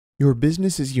Your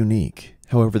business is unique,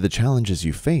 however the challenges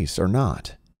you face are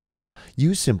not.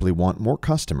 You simply want more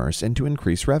customers and to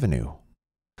increase revenue.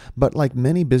 But like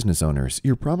many business owners,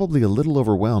 you're probably a little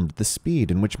overwhelmed at the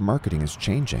speed in which marketing is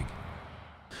changing.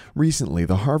 Recently,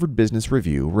 the Harvard Business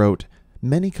Review wrote,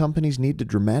 "Many companies need to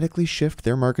dramatically shift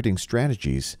their marketing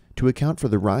strategies to account for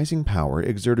the rising power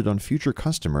exerted on future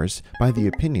customers by the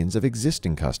opinions of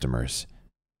existing customers."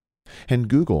 And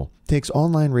Google takes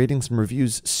online ratings and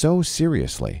reviews so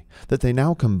seriously that they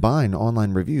now combine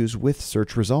online reviews with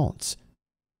search results.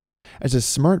 As a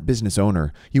smart business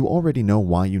owner, you already know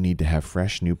why you need to have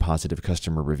fresh new positive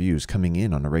customer reviews coming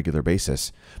in on a regular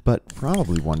basis, but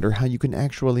probably wonder how you can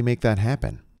actually make that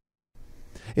happen.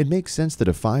 It makes sense that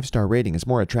a 5-star rating is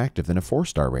more attractive than a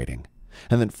 4-star rating,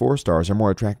 and that 4 stars are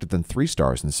more attractive than 3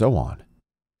 stars and so on.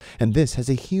 And this has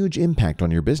a huge impact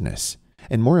on your business,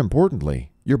 and more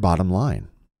importantly, your bottom line.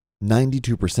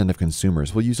 92% of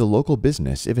consumers will use a local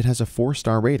business if it has a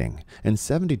 4-star rating, and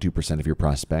 72% of your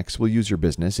prospects will use your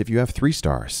business if you have 3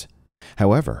 stars.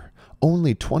 However,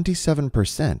 only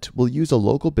 27% will use a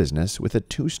local business with a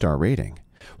 2-star rating,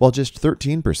 while just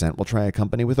 13% will try a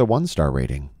company with a 1-star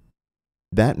rating.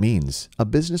 That means a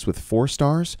business with 4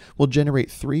 stars will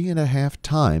generate 3.5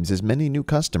 times as many new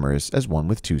customers as one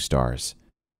with 2 stars.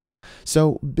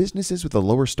 So, businesses with a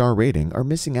lower star rating are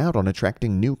missing out on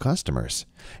attracting new customers,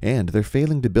 and they're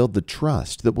failing to build the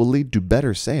trust that will lead to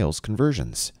better sales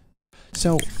conversions.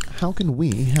 So, how can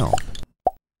we help?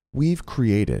 We've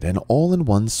created an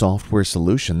all-in-one software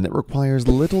solution that requires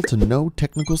little to no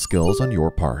technical skills on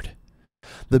your part.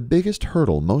 The biggest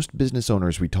hurdle most business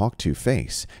owners we talk to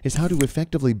face is how to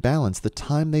effectively balance the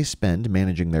time they spend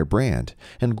managing their brand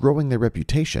and growing their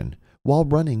reputation while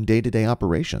running day-to-day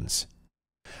operations.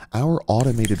 Our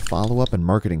automated follow-up and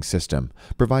marketing system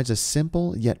provides a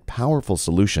simple yet powerful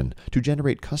solution to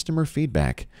generate customer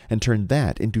feedback and turn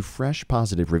that into fresh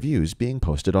positive reviews being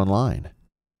posted online.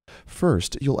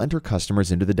 First, you'll enter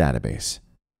customers into the database.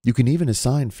 You can even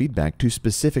assign feedback to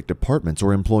specific departments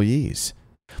or employees.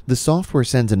 The software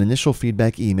sends an initial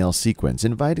feedback email sequence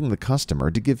inviting the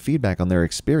customer to give feedback on their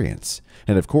experience,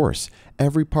 and of course,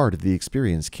 every part of the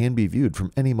experience can be viewed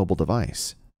from any mobile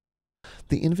device.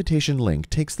 The invitation link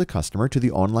takes the customer to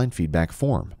the online feedback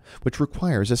form, which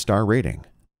requires a star rating.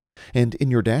 And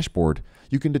in your dashboard,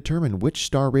 you can determine which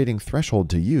star rating threshold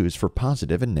to use for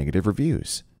positive and negative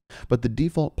reviews. But the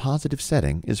default positive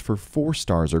setting is for 4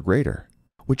 stars or greater,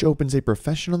 which opens a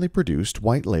professionally produced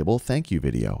white label thank you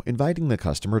video inviting the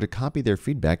customer to copy their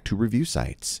feedback to review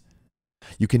sites.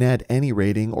 You can add any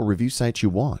rating or review sites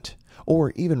you want,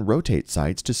 or even rotate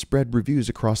sites to spread reviews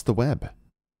across the web.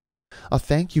 A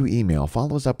thank you email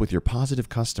follows up with your positive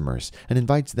customers and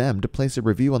invites them to place a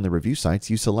review on the review sites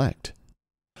you select.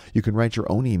 You can write your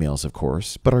own emails, of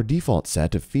course, but our default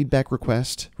set of feedback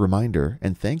request, reminder,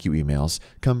 and thank you emails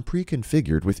come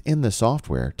pre-configured within the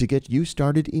software to get you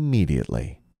started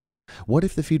immediately. What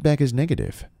if the feedback is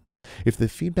negative? If the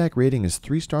feedback rating is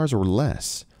 3 stars or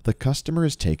less, the customer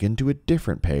is taken to a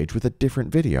different page with a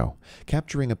different video,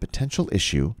 capturing a potential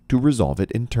issue to resolve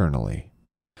it internally.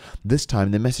 This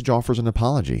time the message offers an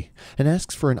apology and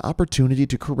asks for an opportunity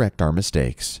to correct our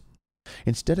mistakes.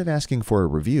 Instead of asking for a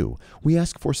review, we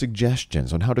ask for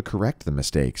suggestions on how to correct the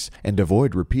mistakes and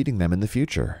avoid repeating them in the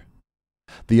future.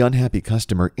 The unhappy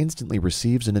customer instantly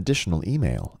receives an additional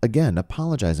email, again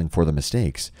apologizing for the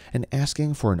mistakes and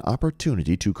asking for an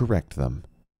opportunity to correct them.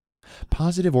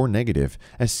 Positive or negative,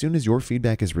 as soon as your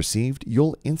feedback is received,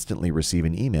 you'll instantly receive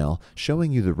an email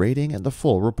showing you the rating and the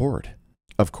full report.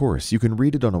 Of course, you can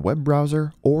read it on a web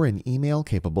browser or an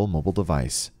email-capable mobile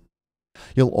device.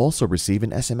 You'll also receive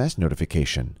an SMS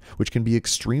notification, which can be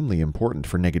extremely important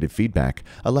for negative feedback,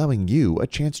 allowing you a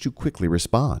chance to quickly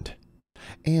respond.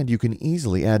 And you can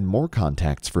easily add more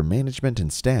contacts for management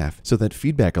and staff so that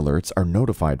feedback alerts are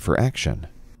notified for action.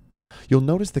 You'll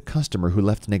notice the customer who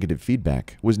left negative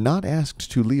feedback was not asked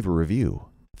to leave a review.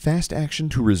 Fast action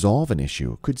to resolve an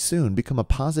issue could soon become a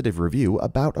positive review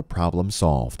about a problem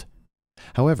solved.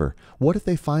 However, what if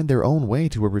they find their own way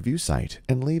to a review site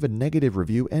and leave a negative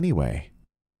review anyway?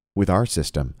 With our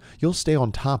system, you'll stay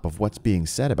on top of what's being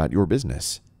said about your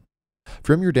business.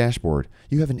 From your dashboard,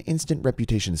 you have an instant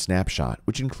reputation snapshot,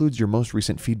 which includes your most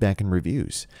recent feedback and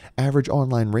reviews, average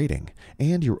online rating,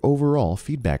 and your overall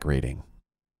feedback rating.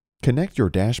 Connect your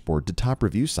dashboard to top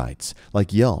review sites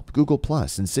like Yelp, Google+,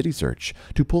 and CitySearch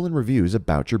to pull in reviews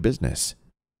about your business.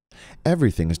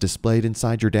 Everything is displayed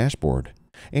inside your dashboard,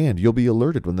 and you'll be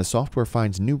alerted when the software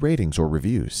finds new ratings or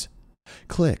reviews.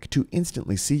 Click to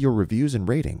instantly see your reviews and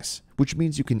ratings, which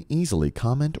means you can easily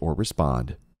comment or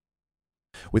respond.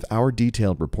 With our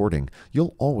detailed reporting,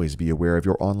 you'll always be aware of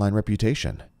your online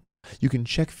reputation. You can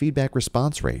check feedback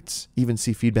response rates, even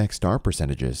see feedback star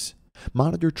percentages.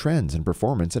 Monitor trends and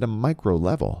performance at a micro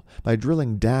level by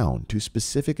drilling down to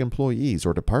specific employees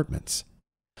or departments.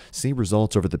 See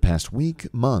results over the past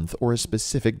week, month, or a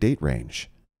specific date range.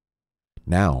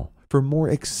 Now, for more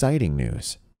exciting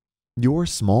news. Your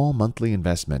small monthly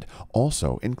investment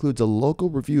also includes a local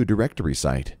review directory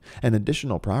site, an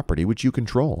additional property which you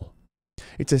control.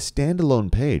 It's a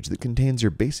standalone page that contains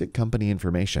your basic company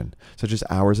information, such as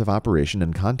hours of operation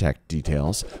and contact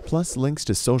details, plus links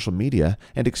to social media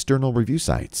and external review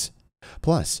sites.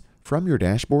 Plus, from your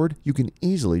dashboard, you can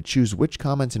easily choose which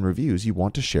comments and reviews you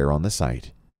want to share on the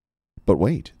site. But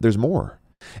wait, there's more.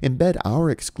 Embed our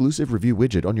exclusive review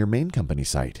widget on your main company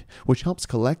site, which helps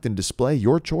collect and display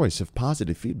your choice of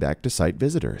positive feedback to site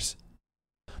visitors.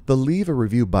 The Leave a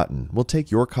Review button will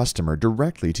take your customer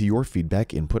directly to your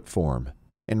feedback input form.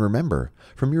 And remember,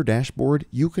 from your dashboard,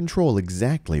 you control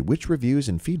exactly which reviews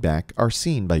and feedback are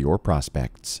seen by your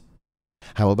prospects.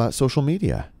 How about social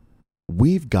media?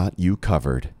 We've got you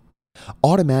covered.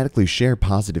 Automatically share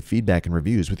positive feedback and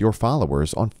reviews with your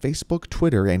followers on Facebook,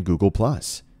 Twitter, and Google+.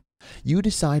 You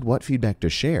decide what feedback to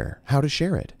share, how to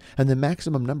share it, and the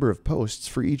maximum number of posts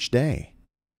for each day.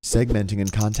 Segmenting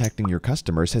and contacting your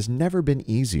customers has never been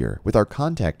easier with our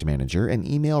Contact Manager and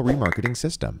email remarketing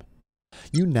system.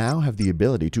 You now have the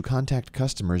ability to contact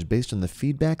customers based on the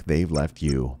feedback they've left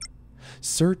you.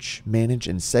 Search, manage,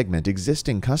 and segment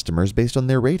existing customers based on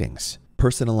their ratings.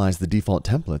 Personalize the default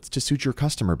templates to suit your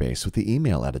customer base with the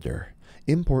email editor.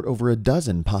 Import over a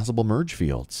dozen possible merge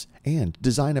fields, and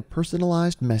design a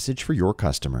personalized message for your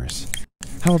customers.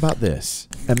 How about this?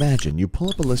 Imagine you pull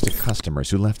up a list of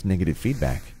customers who left negative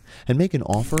feedback and make an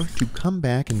offer to come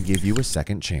back and give you a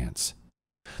second chance.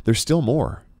 There's still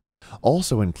more.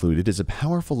 Also included is a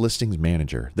powerful listings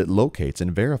manager that locates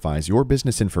and verifies your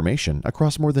business information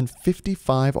across more than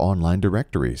 55 online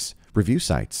directories, review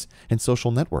sites, and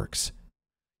social networks.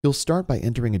 You'll start by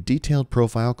entering a detailed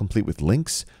profile complete with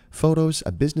links, photos,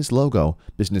 a business logo,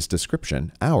 business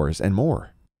description, hours, and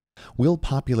more. We'll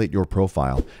populate your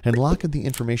profile and lock in the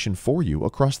information for you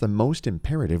across the most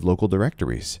imperative local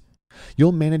directories.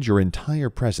 You'll manage your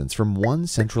entire presence from one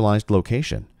centralized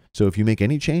location, so if you make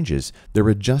any changes, they're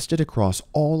adjusted across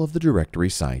all of the directory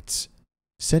sites.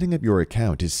 Setting up your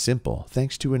account is simple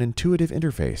thanks to an intuitive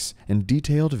interface and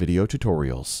detailed video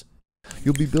tutorials.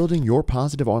 You'll be building your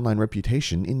positive online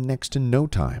reputation in next to no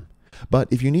time. But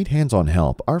if you need hands-on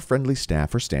help, our friendly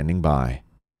staff are standing by.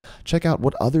 Check out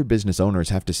what other business owners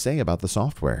have to say about the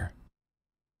software.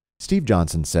 Steve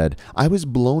Johnson said, "I was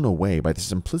blown away by the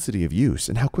simplicity of use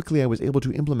and how quickly I was able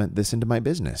to implement this into my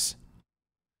business."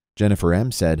 Jennifer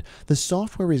M. said, "The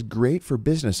software is great for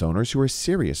business owners who are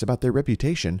serious about their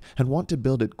reputation and want to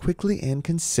build it quickly and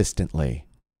consistently."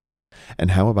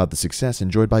 And how about the success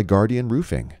enjoyed by Guardian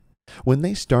Roofing? When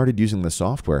they started using the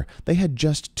software, they had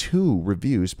just 2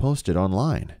 reviews posted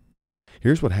online.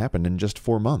 Here's what happened in just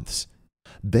 4 months.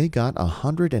 They got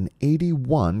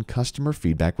 181 customer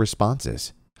feedback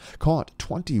responses, caught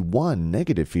 21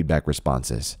 negative feedback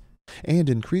responses, and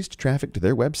increased traffic to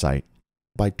their website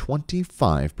by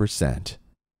 25%.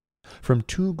 From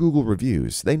 2 Google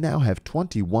reviews, they now have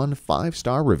 21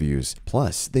 5-star reviews,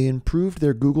 plus they improved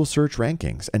their Google search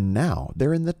rankings, and now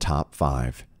they're in the top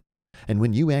 5. And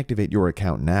when you activate your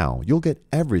account now, you'll get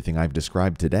everything I've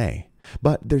described today.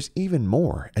 But there's even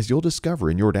more, as you'll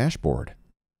discover in your dashboard.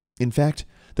 In fact,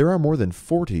 there are more than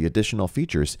 40 additional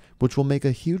features which will make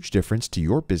a huge difference to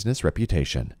your business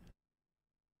reputation.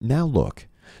 Now look,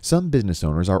 some business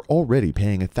owners are already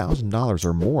paying $1,000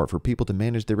 or more for people to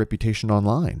manage their reputation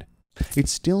online.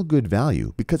 It's still good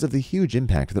value because of the huge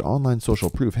impact that online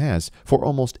social proof has for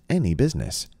almost any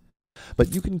business.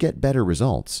 But you can get better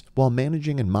results while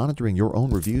managing and monitoring your own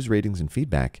reviews, ratings, and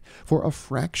feedback for a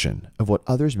fraction of what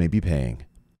others may be paying.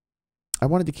 I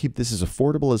wanted to keep this as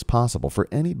affordable as possible for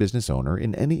any business owner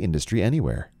in any industry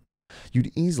anywhere.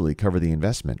 You'd easily cover the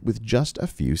investment with just a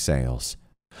few sales.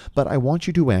 But I want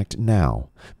you to act now,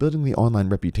 building the online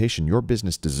reputation your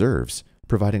business deserves,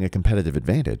 providing a competitive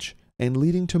advantage, and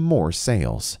leading to more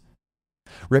sales.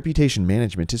 Reputation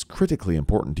management is critically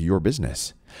important to your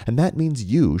business, and that means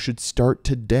you should start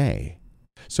today.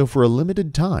 So for a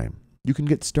limited time, you can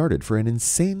get started for an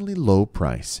insanely low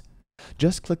price.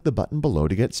 Just click the button below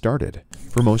to get started.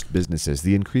 For most businesses,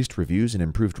 the increased reviews and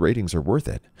improved ratings are worth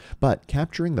it, but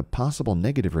capturing the possible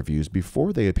negative reviews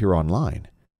before they appear online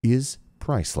is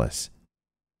priceless.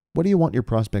 What do you want your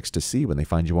prospects to see when they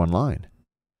find you online?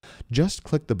 Just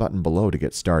click the button below to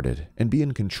get started and be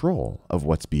in control of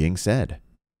what's being said.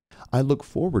 I look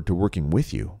forward to working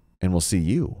with you, and we'll see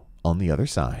you on the other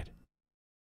side.